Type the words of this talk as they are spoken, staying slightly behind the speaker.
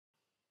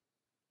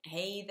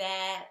Hey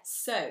there.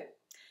 So,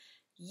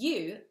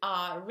 you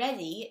are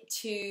ready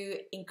to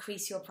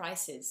increase your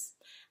prices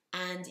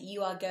and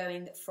you are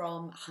going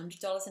from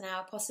 $100 an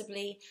hour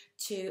possibly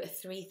to a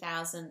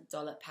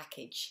 $3,000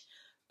 package.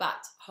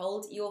 But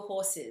hold your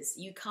horses.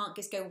 You can't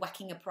just go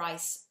whacking a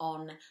price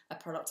on a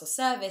product or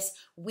service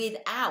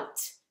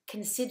without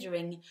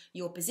considering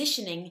your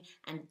positioning,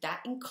 and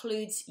that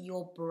includes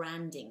your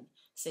branding.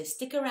 So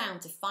stick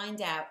around to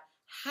find out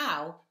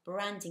how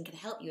branding can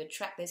help you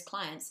attract those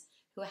clients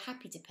who are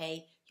happy to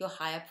pay your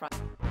higher price.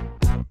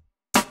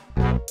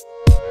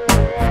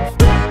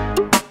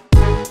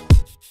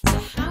 So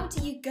how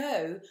do you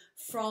go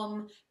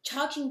from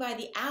charging by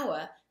the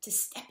hour to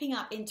stepping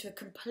up into a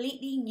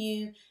completely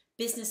new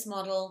business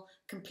model,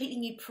 completely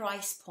new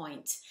price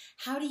point?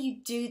 How do you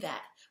do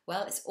that?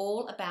 Well, it's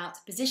all about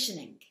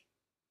positioning.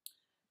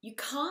 You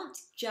can't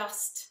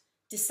just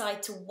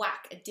decide to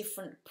whack a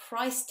different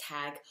price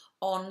tag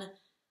on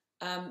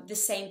the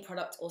same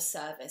product or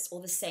service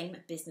or the same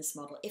business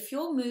model. If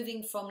you're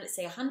moving from, let's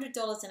say,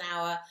 $100 an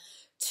hour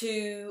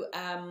to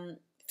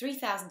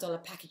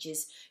 $3,000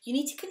 packages, you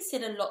need to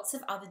consider lots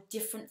of other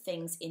different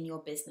things in your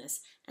business,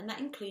 and that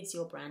includes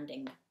your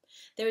branding.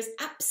 There is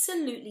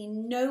absolutely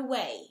no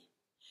way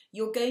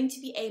you're going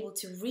to be able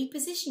to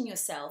reposition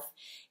yourself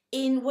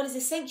in what is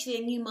essentially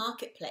a new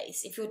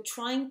marketplace if you're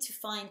trying to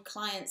find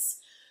clients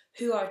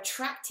who are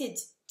attracted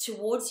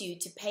towards you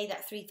to pay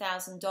that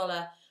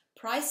 $3,000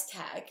 price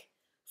tag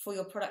for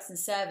your products and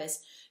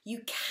service.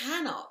 You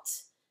cannot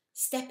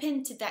step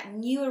into that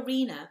new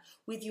arena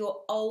with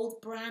your old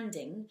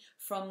branding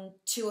from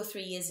 2 or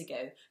 3 years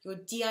ago, your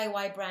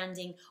DIY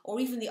branding,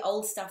 or even the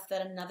old stuff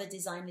that another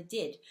designer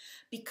did,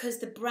 because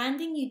the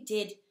branding you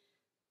did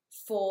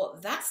for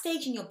that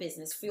stage in your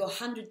business, for your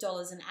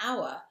 $100 an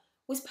hour,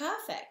 was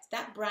perfect.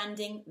 That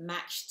branding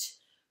matched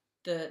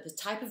the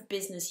type of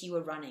business you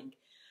were running.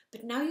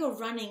 But now you're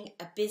running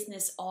a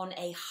business on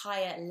a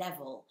higher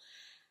level,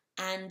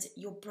 and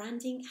your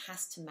branding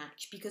has to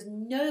match, because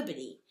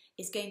nobody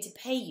is going to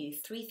pay you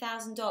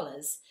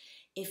 $3,000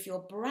 if your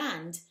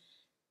brand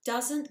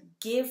doesn't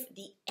give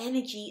the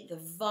energy, the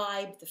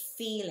vibe, the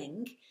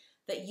feeling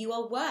that you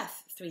are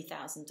worth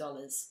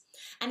 $3,000.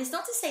 And it's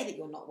not to say that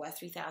you're not worth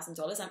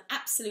 $3,000. I'm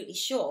absolutely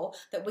sure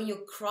that when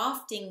you're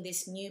crafting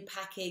this new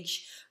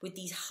package with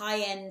these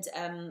high-end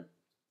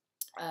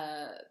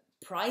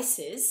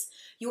prices,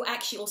 you're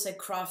actually also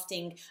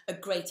crafting a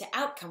greater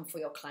outcome for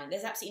your client.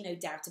 There's absolutely no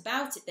doubt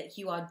about it that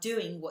you are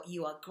doing what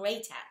you are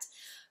great at.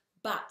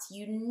 But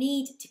you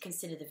need to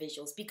consider the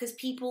visuals, because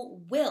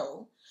people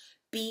will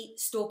be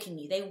stalking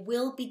you. They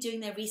will be doing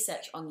their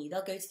research on you.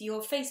 They'll go to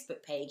your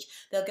Facebook page.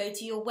 They'll go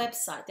to your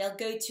website. They'll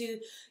go to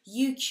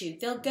YouTube.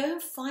 They'll go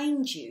and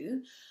find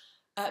you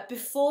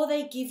before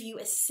they give you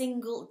a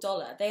single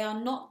dollar. They are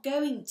not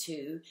going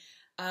to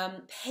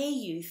pay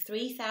you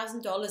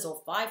 $3,000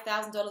 or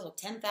 $5,000 or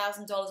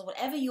 $10,000,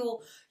 whatever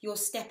your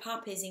step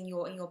up is in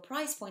your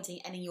price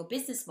pointing and in your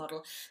business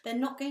model. They're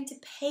not going to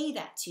pay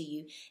that to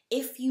you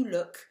if you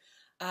look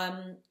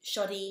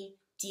shoddy,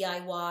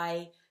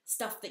 DIY,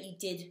 stuff that you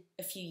did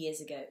a few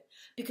years ago.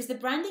 Because the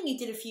branding you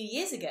did a few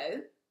years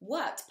ago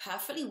worked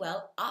perfectly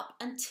well up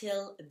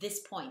until this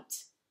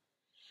point.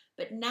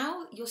 But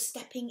now you're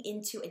stepping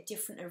into a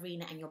different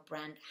arena and your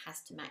brand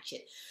has to match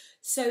it.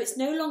 So it's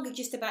no longer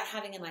just about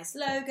having a nice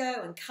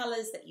logo and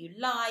colours that you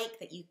like,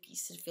 that you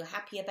sort of feel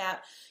happy about.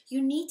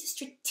 You need to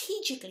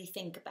strategically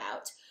think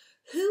about,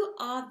 who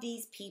are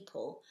these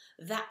people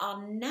that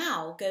are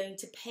now going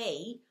to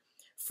pay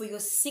for your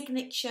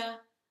signature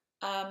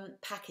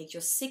package,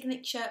 your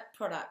signature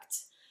product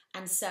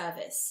and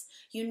service.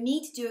 You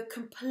need to do a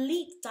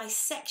complete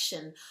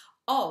dissection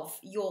of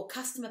your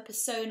customer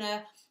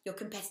persona, your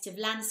competitive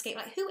landscape.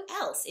 Like, who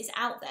else is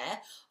out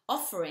there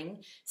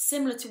offering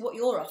similar to what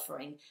you're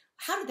offering?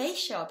 How do they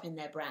show up in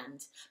their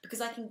brand?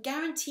 Because I can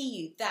guarantee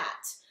you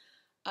that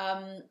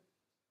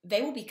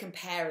they will be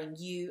comparing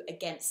you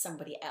against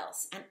somebody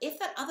else. And if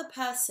that other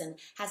person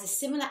has a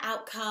similar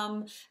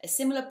outcome, a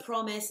similar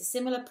promise, a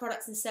similar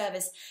product and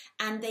service,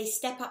 and they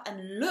step up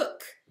and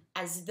look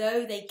as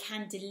though they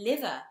can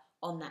deliver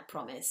on that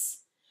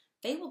promise,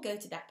 they will go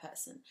to that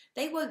person.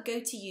 They won't go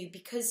to you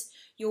because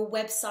your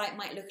website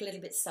might look a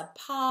little bit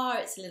subpar,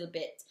 it's a little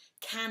bit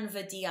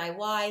Canva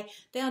DIY.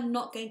 They are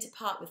not going to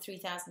part with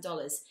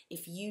 $3,000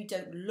 if you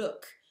don't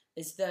look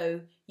as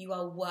though you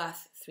are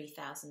worth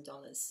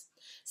 $3,000.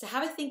 So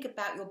have a think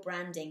about your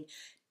branding.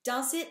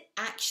 Does it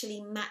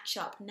actually match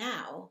up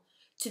now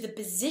to the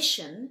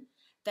position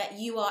that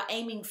you are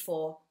aiming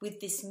for with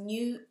this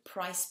new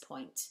price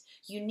point?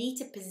 You need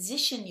to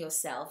position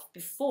yourself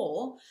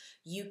before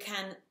you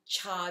can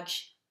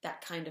charge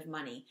that kind of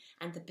money.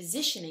 And the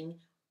positioning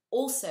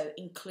also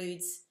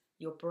includes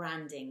your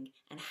branding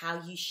and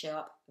how you show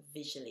up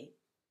visually.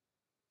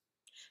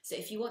 So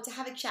if you want to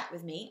have a chat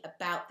with me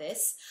about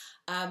this,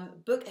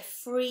 book a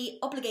free,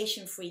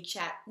 obligation-free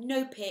chat,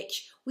 no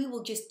pitch. We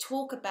will just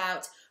talk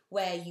about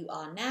where you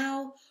are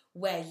now,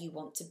 where you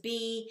want to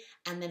be,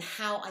 and then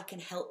how I can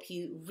help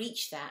you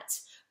reach that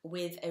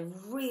with a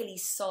really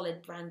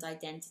solid brand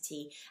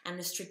identity and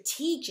a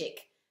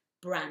strategic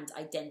brand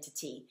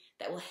identity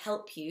that will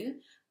help you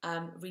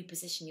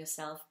reposition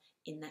yourself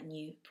in that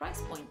new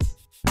price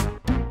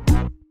point.